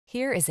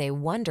Here is a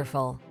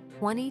wonderful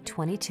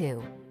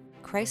 2022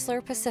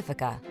 Chrysler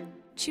Pacifica.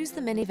 Choose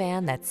the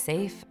minivan that's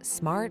safe,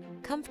 smart,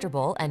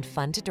 comfortable, and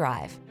fun to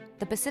drive.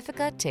 The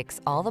Pacifica ticks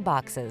all the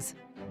boxes.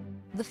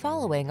 The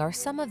following are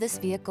some of this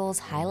vehicle's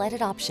highlighted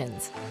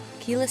options: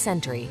 keyless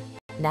entry,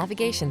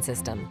 navigation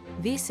system,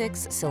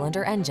 V6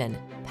 cylinder engine,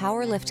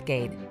 power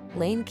liftgate,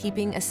 lane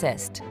keeping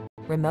assist,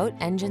 remote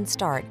engine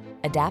start,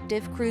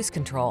 adaptive cruise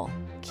control,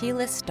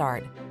 keyless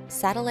start,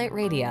 satellite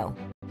radio,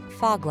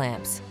 fog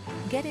lamps.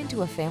 Get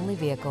into a family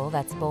vehicle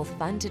that's both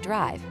fun to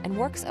drive and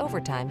works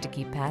overtime to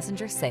keep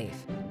passengers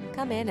safe.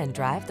 Come in and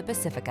drive the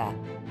Pacifica.